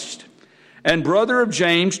and brother of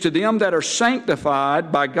James, to them that are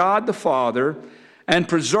sanctified by God the Father, and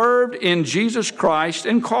preserved in Jesus Christ,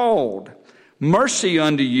 and called. Mercy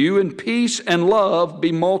unto you, and peace and love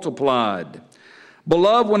be multiplied.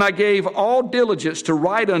 Beloved, when I gave all diligence to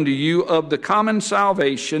write unto you of the common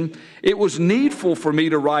salvation, it was needful for me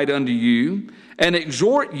to write unto you, and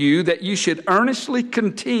exhort you that you should earnestly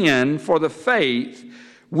contend for the faith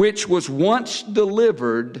which was once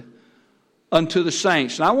delivered unto the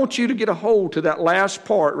saints. And I want you to get a hold to that last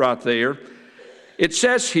part right there. It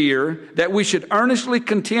says here that we should earnestly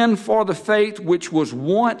contend for the faith which was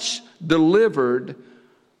once delivered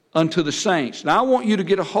unto the saints. Now I want you to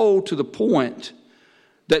get a hold to the point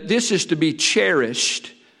that this is to be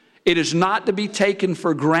cherished. It is not to be taken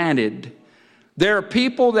for granted. There are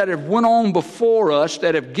people that have went on before us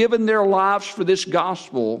that have given their lives for this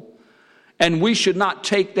gospel, and we should not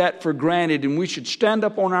take that for granted, and we should stand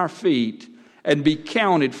up on our feet and be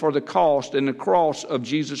counted for the cost and the cross of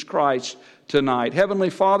Jesus Christ tonight. Heavenly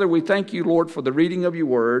Father, we thank you, Lord, for the reading of your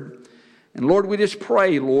word. And Lord, we just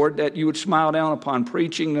pray, Lord, that you would smile down upon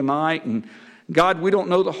preaching tonight. And God, we don't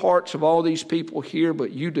know the hearts of all these people here,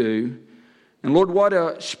 but you do. And Lord, what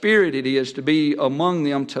a spirit it is to be among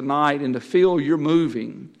them tonight and to feel you're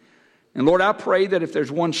moving. And Lord, I pray that if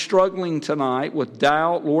there's one struggling tonight with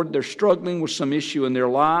doubt, Lord, they're struggling with some issue in their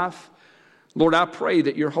life, Lord, I pray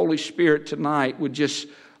that your Holy Spirit tonight would just,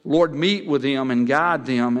 Lord, meet with them and guide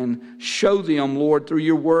them and show them, Lord, through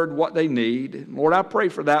your word what they need. Lord, I pray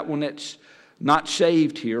for that one that's not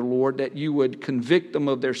saved here, Lord, that you would convict them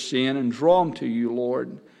of their sin and draw them to you,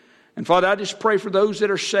 Lord. And Father, I just pray for those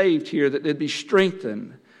that are saved here that they'd be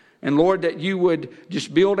strengthened. And Lord, that you would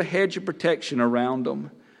just build a hedge of protection around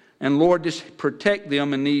them. And Lord, just protect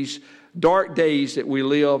them in these dark days that we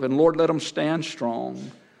live. And Lord, let them stand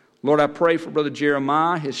strong. Lord, I pray for Brother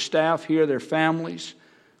Jeremiah, his staff here, their families.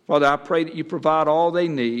 Father, I pray that you provide all they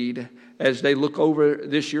need as they look over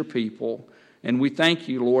this, your people. And we thank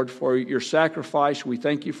you, Lord, for your sacrifice. We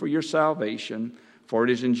thank you for your salvation. For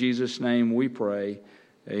it is in Jesus' name we pray.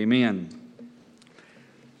 Amen.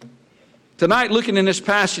 Tonight, looking in this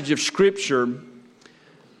passage of Scripture,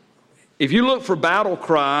 if you look for battle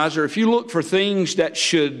cries or if you look for things that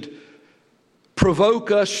should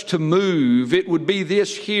provoke us to move, it would be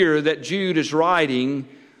this here that Jude is writing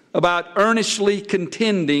about earnestly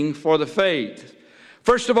contending for the faith.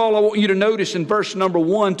 First of all, I want you to notice in verse number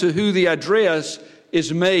 1 to who the address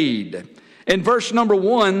is made. In verse number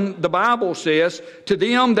 1, the Bible says, to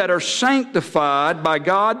them that are sanctified by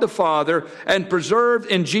God the Father and preserved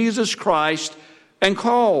in Jesus Christ and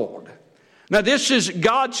called. Now this is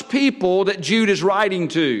God's people that Jude is writing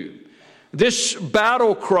to. This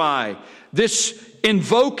battle cry, this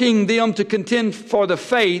invoking them to contend for the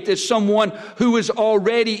faith is someone who is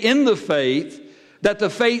already in the faith, that the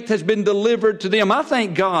faith has been delivered to them. I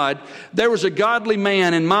thank God there was a godly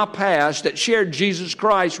man in my past that shared Jesus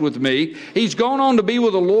Christ with me. He's gone on to be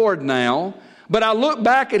with the Lord now, but I look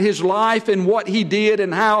back at his life and what he did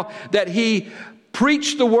and how that he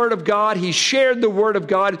preached the Word of God, he shared the Word of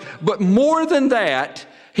God, but more than that,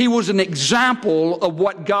 he was an example of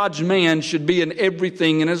what God's man should be in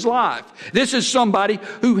everything in his life. This is somebody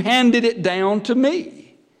who handed it down to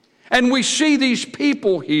me. And we see these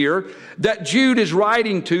people here that Jude is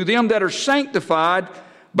writing to, them that are sanctified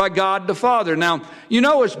by God the Father. Now, you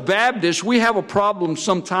know, as Baptists, we have a problem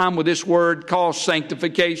sometime with this word called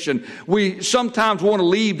sanctification. We sometimes want to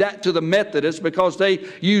leave that to the Methodists because they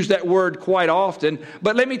use that word quite often.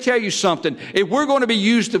 But let me tell you something. If we're going to be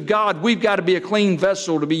used of God, we've got to be a clean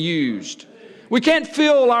vessel to be used. We can't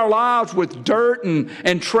fill our lives with dirt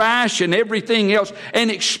and trash and everything else and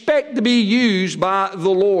expect to be used by the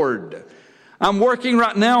Lord. I'm working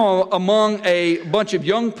right now among a bunch of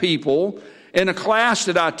young people in a class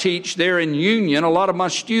that I teach there in Union. A lot of my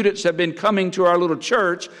students have been coming to our little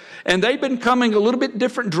church, and they've been coming a little bit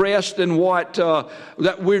different dressed than what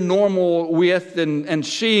that we're normal with and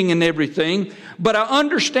seeing and everything. But I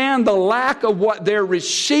understand the lack of what they're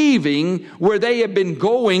receiving where they have been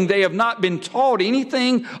going. They have not been taught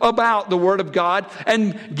anything about the Word of God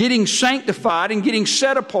and getting sanctified and getting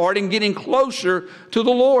set apart and getting closer to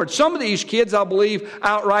the Lord. Some of these kids, I believe,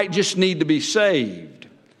 outright just need to be saved.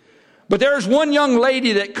 But there's one young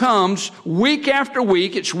lady that comes week after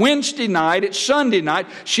week. It's Wednesday night. It's Sunday night.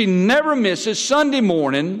 She never misses Sunday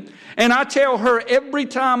morning. And I tell her every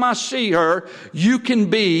time I see her, you can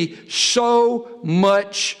be so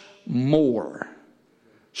much more.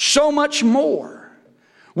 So much more.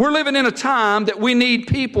 We're living in a time that we need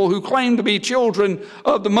people who claim to be children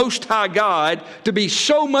of the Most High God to be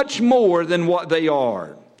so much more than what they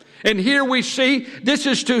are. And here we see, this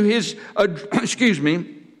is to his,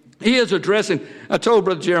 He is addressing, I told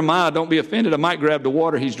Brother Jeremiah, don't be offended, I might grab the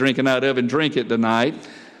water he's drinking out of and drink it tonight.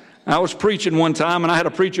 I was preaching one time, and I had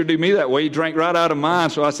a preacher do me that way. He drank right out of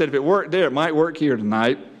mine, so I said, if it worked there, it might work here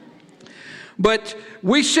tonight. But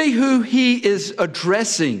we see who he is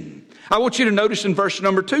addressing. I want you to notice in verse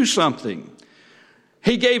number 2 something.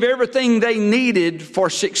 He gave everything they needed for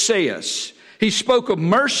success. He spoke of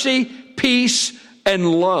mercy, peace,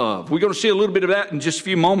 and love. We're going to see a little bit of that in just a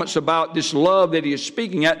few moments about this love that he is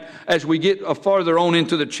speaking at as we get farther on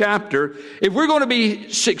into the chapter. If we're going to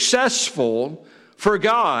be successful for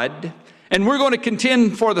God and we're going to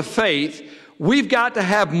contend for the faith, we've got to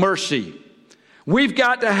have mercy. We've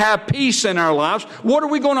got to have peace in our lives. What are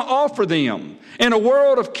we going to offer them? In a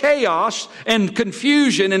world of chaos and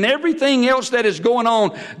confusion and everything else that is going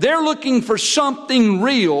on, they're looking for something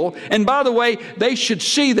real. And by the way, they should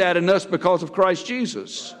see that in us because of Christ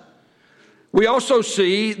Jesus. We also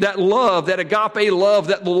see that love, that agape love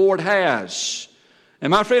that the Lord has. And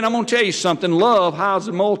my friend, I'm going to tell you something. Love hides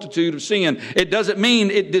a multitude of sin. It doesn't mean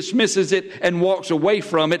it dismisses it and walks away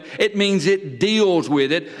from it. It means it deals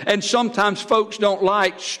with it. And sometimes folks don't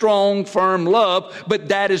like strong, firm love, but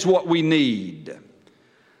that is what we need.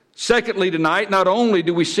 Secondly, tonight, not only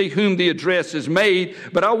do we see whom the address is made,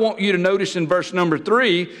 but I want you to notice in verse number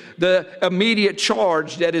 3, the immediate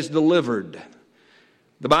charge that is delivered.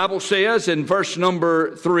 The Bible says in verse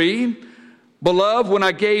number 3, Beloved, when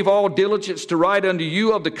I gave all diligence to write unto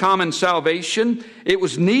you of the common salvation, it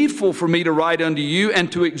was needful for me to write unto you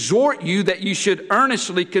and to exhort you that you should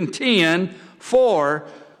earnestly contend for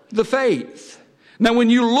the faith. Now,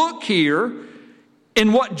 when you look here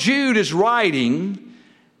in what Jude is writing,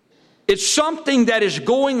 it's something that is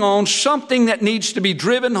going on, something that needs to be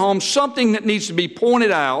driven home, something that needs to be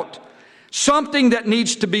pointed out, something that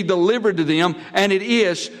needs to be delivered to them, and it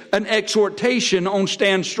is an exhortation on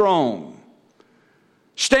stand strong.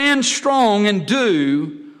 Stand strong and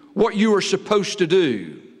do what you are supposed to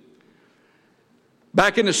do.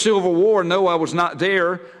 Back in the Civil War, no, I was not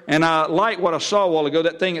there, and I like what I saw a while ago,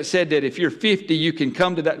 that thing that said that if you're 50, you can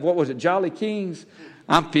come to that, what was it, Jolly Kings?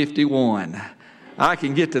 I'm 51. I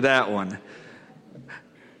can get to that one.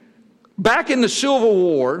 Back in the Civil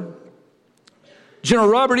War, General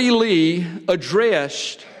Robert E. Lee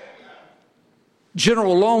addressed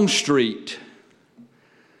General Longstreet.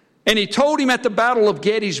 And he told him at the Battle of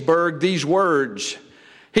Gettysburg these words.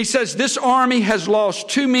 He says, this army has lost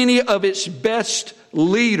too many of its best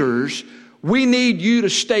leaders. We need you to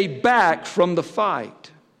stay back from the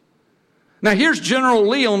fight. Now here's General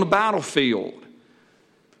Lee on the battlefield.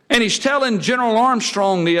 And he's telling General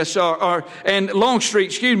Armstrong this, and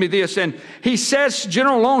Longstreet, this. And he says,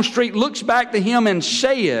 General Longstreet looks back to him and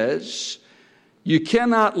says, you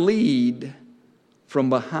cannot lead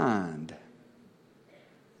from behind.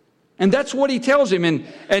 And that's what he tells him.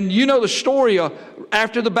 And you know the story.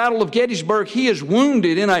 After the Battle of Gettysburg, he is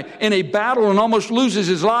wounded in a battle and almost loses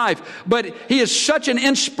his life. But he is such an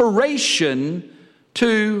inspiration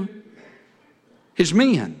to his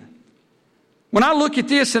men. When I look at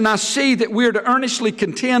this and I see that we are to earnestly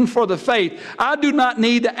contend for the faith, I do not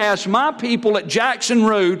need to ask my people at Jackson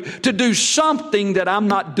Road to do something that I'm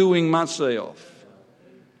not doing myself.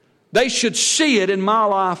 They should see it in my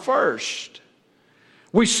life first.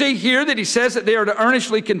 We see here that he says that they are to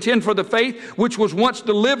earnestly contend for the faith which was once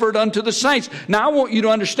delivered unto the saints. Now I want you to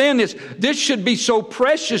understand this. This should be so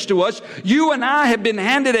precious to us. You and I have been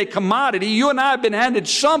handed a commodity. You and I have been handed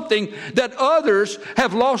something that others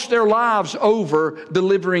have lost their lives over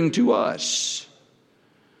delivering to us.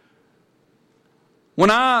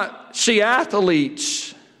 When I see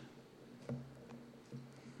athletes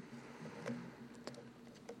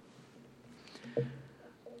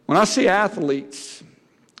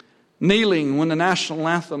kneeling when the national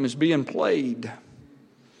anthem is being played.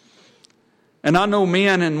 And I know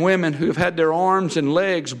men and women who have had their arms and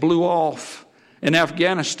legs blew off in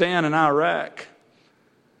Afghanistan and Iraq.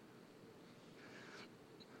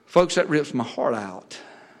 Folks, that rips my heart out.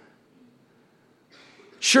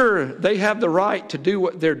 Sure, they have the right to do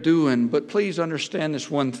what they're doing, but please understand this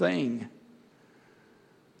one thing.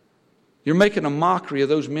 You're making a mockery of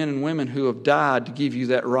those men and women who have died to give you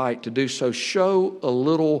that right to do so. Show a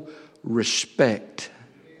little respect.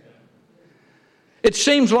 It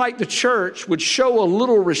seems like the church would show a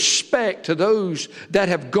little respect to those that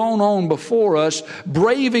have gone on before us,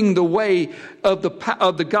 braving the way of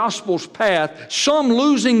the gospel's path, some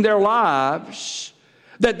losing their lives,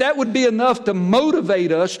 that would be enough to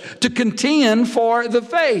motivate us to contend for the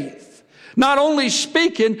faith. Not only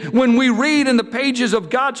speaking, when we read in the pages of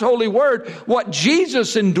God's holy word what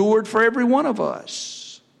Jesus endured for every one of us.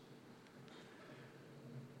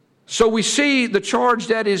 So we see the charge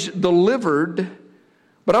that is delivered,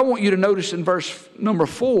 but I want you to notice in verse number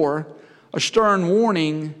 4, a stern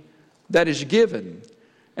warning that is given.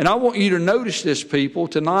 And I want you to notice this, people,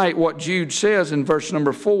 tonight, what Jude says in verse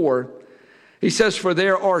number 4. He says, for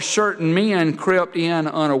there are certain men crept in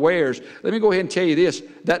unawares. Let me go ahead and tell you this.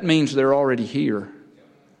 That means they're already here.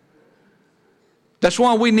 That's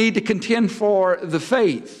why we need to contend for the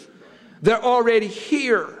faith. They're already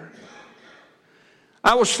here.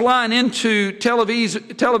 I was flying into Tel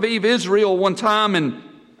Aviv, Israel one time, and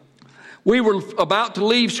we were about to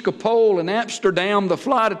leave Schiphol in Amsterdam to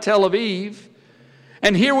fly to Tel Aviv.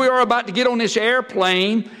 And here we are about to get on this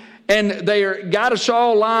airplane, and they got us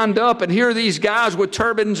all lined up, and here are these guys with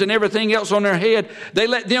turbans and everything else on their head. They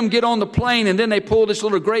let them get on the plane, and then they pulled this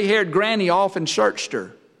little gray-haired granny off and searched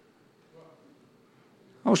her.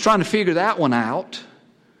 I was trying to figure that one out.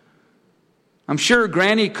 I'm sure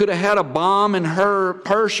Granny could have had a bomb in her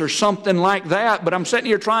purse or something like that, but I'm sitting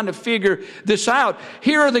here trying to figure this out.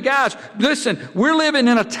 Here are the guys. Listen, we're living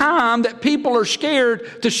in a time that people are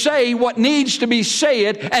scared to say what needs to be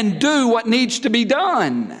said and do what needs to be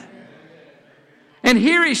done. And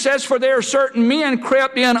here he says, for there are certain men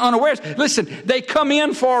crept in unawares. Listen, they come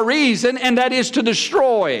in for a reason, and that is to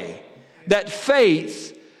destroy that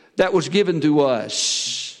faith that was given to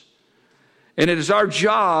us. And it is our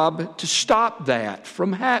job to stop that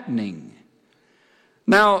from happening.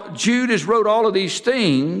 Now, Jude has wrote all of these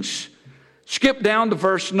things. Skip down to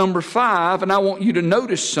verse number 5, and I want you to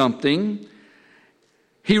notice something.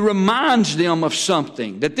 He reminds them of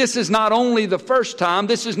something, that this is not only the first time,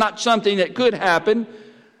 this is not something that could happen.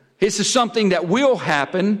 This is something that will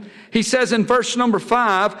happen. He says in verse number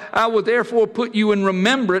 5, I will therefore put you in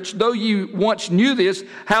remembrance, though you once knew this,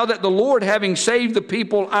 how that the Lord, having saved the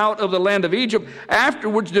people out of the land of Egypt,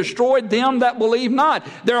 afterwards destroyed them that believe not.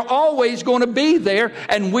 They're always going to be there,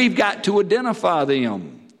 and we've got to identify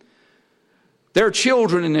them. There are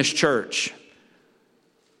children in this church.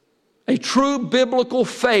 A true biblical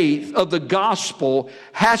faith of the gospel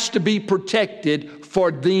has to be protected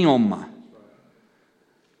for them.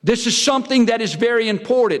 This is something that is very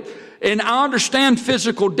important. And I understand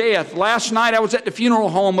physical death. Last night I was at the funeral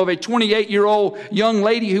home of a 28-year-old young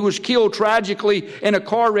lady who was killed tragically in a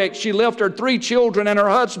car wreck. She left her 3 children and her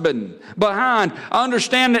husband behind. I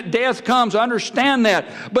understand that death comes. I understand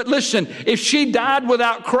that. But listen, if she died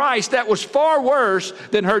without Christ, that was far worse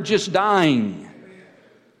than her just dying.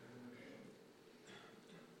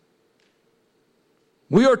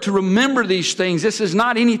 We are to remember these things. This is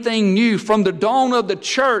not anything new. From the dawn of the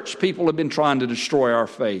church, people have been trying to destroy our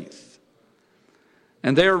faith.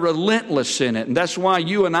 And they're relentless in it. And that's why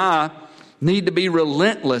you and I need to be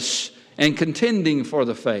relentless in contending for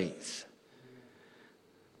the faith.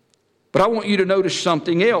 But I want you to notice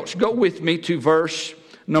something else. Go with me to verse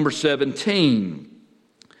number 17.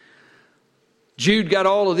 Jude got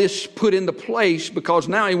all of this put into place because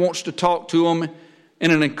now he wants to talk to them in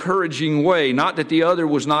an encouraging way. Not that the other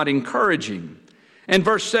was not encouraging. In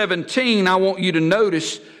verse 17, I want you to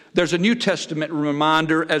notice there's a New Testament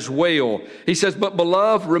reminder as well. He says, but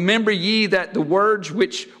beloved, remember ye that the words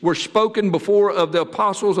which were spoken before of the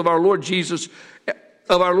apostles of our Lord Jesus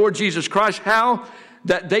Christ, how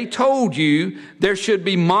that they told you there should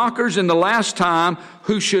be mockers in the last time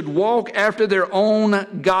who should walk after their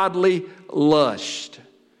own godly lust.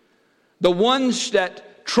 The ones that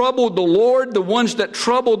troubled the Lord, the ones that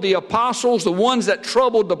troubled the apostles, the ones that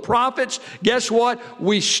troubled the prophets, guess what?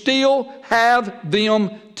 We still have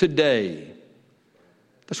them today.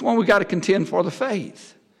 That's why we got to contend for the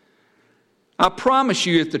faith. I promise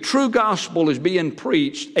you, if the true gospel is being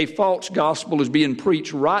preached, a false gospel is being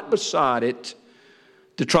preached right beside it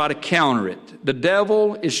to try to counter it. The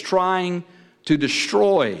devil is trying to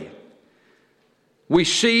destroy. We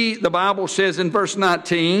see, the Bible says in verse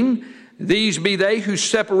 19, these be they who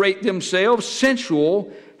separate themselves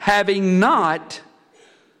sensual, having not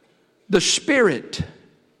the Spirit.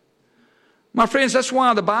 My friends, that's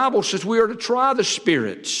why the Bible says we are to try the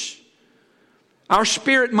spirits. Our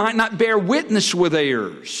spirit might not bear witness with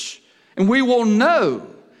theirs, and we will know.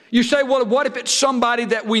 You say, well, what if it's somebody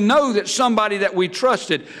that we know, that's somebody that we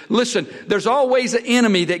trusted? Listen, there's always an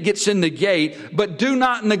enemy that gets in the gate, but do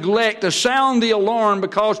not neglect to sound the alarm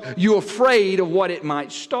because you're afraid of what it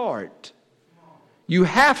might start. You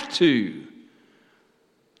have to.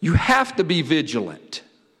 You have to be vigilant.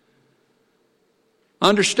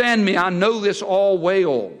 Understand me, I know this all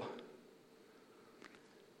well.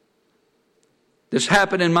 This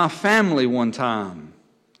happened in my family one time.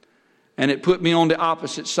 And it put me on the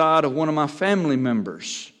opposite side of one of my family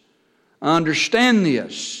members. I understand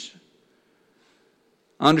this.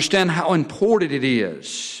 I understand how important it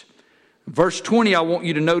is. Verse 20, I want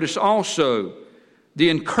you to notice also the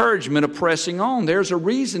encouragement of pressing on. There's a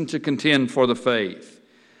reason to contend for the faith.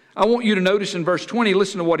 I want you to notice in verse 20,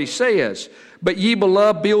 listen to what he says. But ye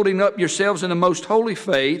beloved, building up yourselves in the most holy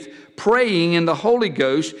faith, praying in the Holy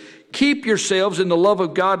Ghost, keep yourselves in the love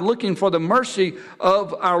of God, looking for the mercy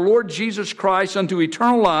of our Lord Jesus Christ unto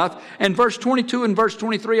eternal life. And verse 22 and verse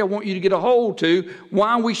 23, I want you to get a hold to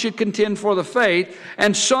why we should contend for the faith.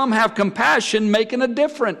 And some have compassion, making a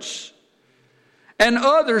difference. And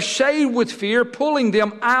others saved with fear, pulling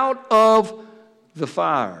them out of the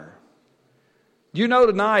fire. Do you know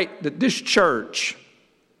tonight that this church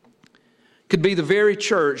could be the very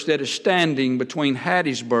church that is standing between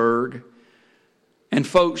Hattiesburg and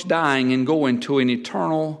folks dying and going to an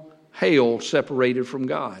eternal hell separated from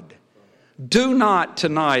God? Do not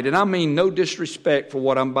tonight, and I mean no disrespect for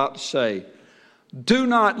what I'm about to say, do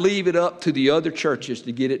not leave it up to the other churches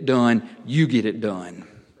to get it done. You get it done.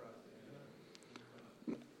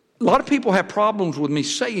 A lot of people have problems with me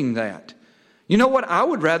saying that. You know what? I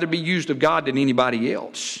would rather be used of God than anybody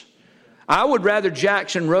else. I would rather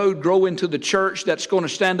Jackson Road grow into the church that's going to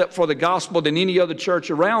stand up for the gospel than any other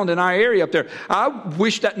church around in our area up there. I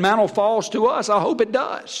wish that mantle falls to us. I hope it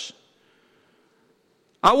does.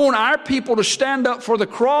 I want our people to stand up for the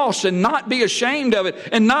cross and not be ashamed of it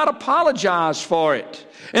and not apologize for it.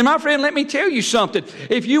 And my friend, let me tell you something.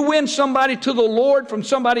 If you win somebody to the Lord from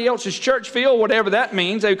somebody else's church field, whatever that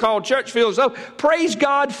means, they call church fields up, praise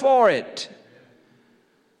God for it.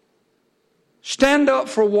 Stand up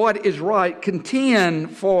for what is right.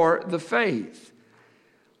 Contend for the faith.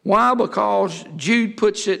 Why? Because Jude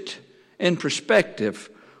puts it in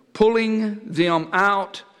perspective, pulling them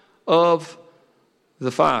out of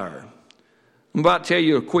the fire. I'm about to tell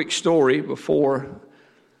you a quick story before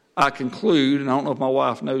I conclude, and I don't know if my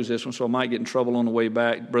wife knows this one, so I might get in trouble on the way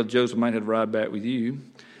back. Brother Joseph might have to ride back with you.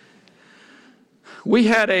 We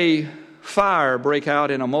had a fire break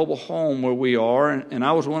out in a mobile home where we are, and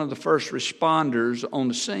I was one of the first responders on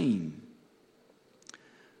the scene.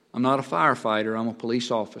 I'm not a firefighter, I'm a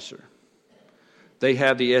police officer. They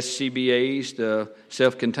have the SCBAs, the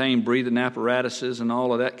self-contained breathing apparatuses and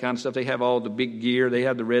all of that kind of stuff. They have all the big gear. They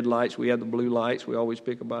have the red lights. We have the blue lights. We always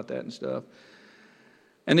pick about that and stuff.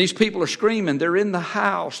 And these people are screaming, they're in the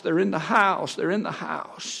house, they're in the house, they're in the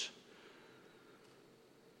house.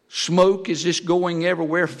 Smoke is just going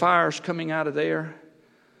everywhere, fire's coming out of there.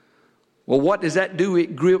 Well, what does that do?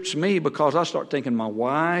 It grips me because I start thinking my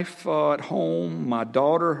wife at home, my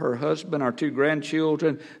daughter, her husband, our 2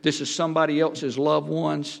 grandchildren, this is somebody else's loved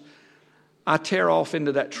ones. I tear off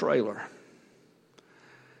into that trailer.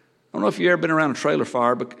 I don't know if you've ever been around a trailer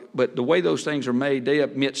fire, but the way those things are made, they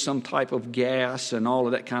emit some type of gas and all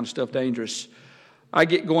of that kind of stuff, dangerous. I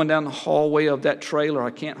get going down the hallway of that trailer.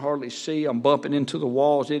 I can't hardly see. I'm bumping into the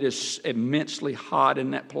walls. It is immensely hot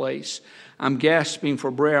in that place. I'm gasping for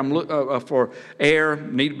air.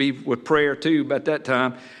 Need to be with prayer too about that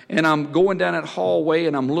time. And I'm going down that hallway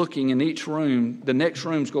and I'm looking in each room. The next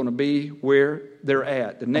room is going to be where they're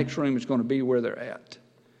at. The next room is going to be where they're at.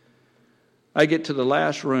 I get to the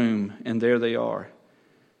last room and there they are.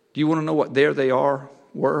 Do you want to know what there they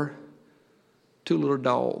were? 2 little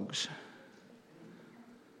dogs.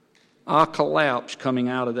 I collapse coming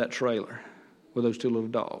out of that trailer with those 2 little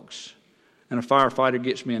dogs. And a firefighter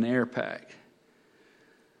gets me an air pack.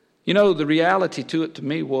 You know, the reality to it to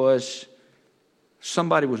me was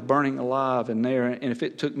somebody was burning alive in there. And if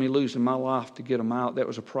it took me losing my life to get them out, that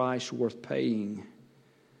was a price worth paying.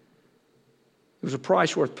 It was a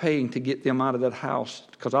price worth paying to get them out of that house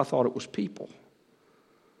because I thought it was people.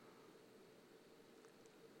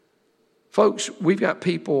 Folks, we've got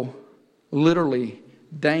people literally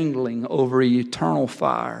dangling over an eternal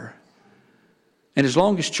fire. And as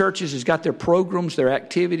long as churches has got their programs, their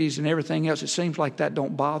activities, and everything else, it seems like that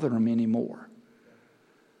don't bother them anymore.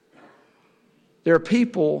 There are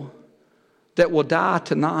people that will die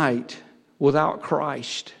tonight without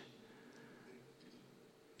Christ.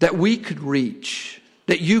 That we could reach,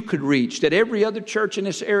 that you could reach, that every other church in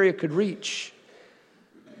this area could reach.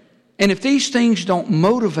 And if these things don't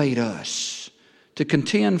motivate us to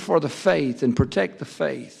contend for the faith and protect the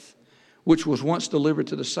faith, which was once delivered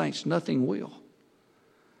to the saints, nothing will.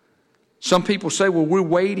 Some people say, well, we're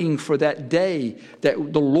waiting for that day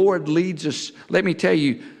that the Lord leads us. Let me tell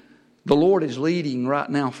you, the Lord is leading right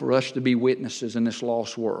now for us to be witnesses in this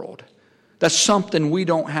lost world. That's something we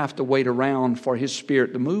don't have to wait around for His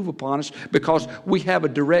Spirit to move upon us because we have a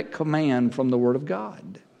direct command from the Word of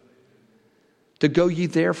God. To go ye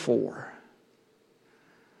therefore.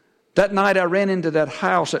 That night I ran into that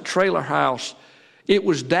house, that trailer house. It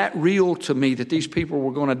was that real to me that these people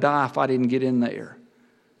were going to die if I didn't get in there.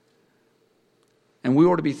 And we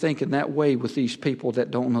ought to be thinking that way with these people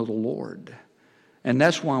that don't know the Lord. And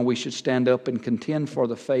that's why we should stand up and contend for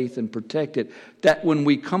the faith and protect it. That when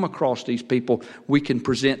we come across these people, we can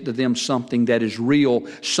present to them something that is real,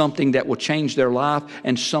 something that will change their life,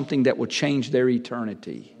 and something that will change their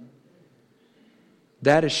eternity.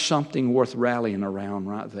 That is something worth rallying around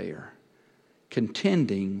right there.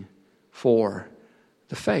 Contending for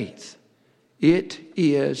the faith. It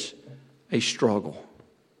is a struggle.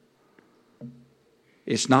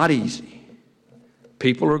 It's not easy.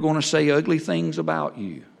 People are going to say ugly things about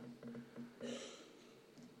you.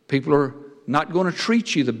 People are not going to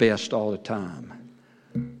treat you the best all the time.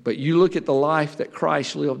 But you look at the life that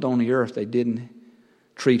Christ lived on the earth, they didn't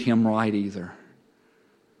treat him right either.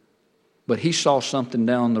 But he saw something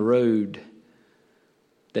down the road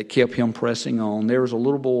that kept him pressing on. There was a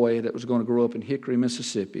little boy that was going to grow up in Hickory,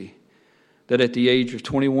 Mississippi, that at the age of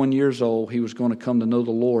 21 years old, he was going to come to know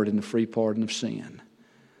the Lord in the free pardon of sin.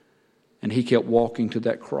 And he kept walking to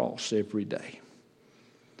that cross every day.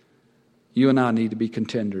 You and I need to be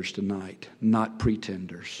contenders tonight, not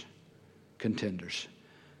pretenders. Contenders.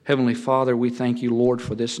 Heavenly Father, we thank you, Lord,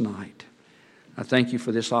 for this night. I thank you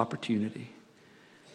for this opportunity.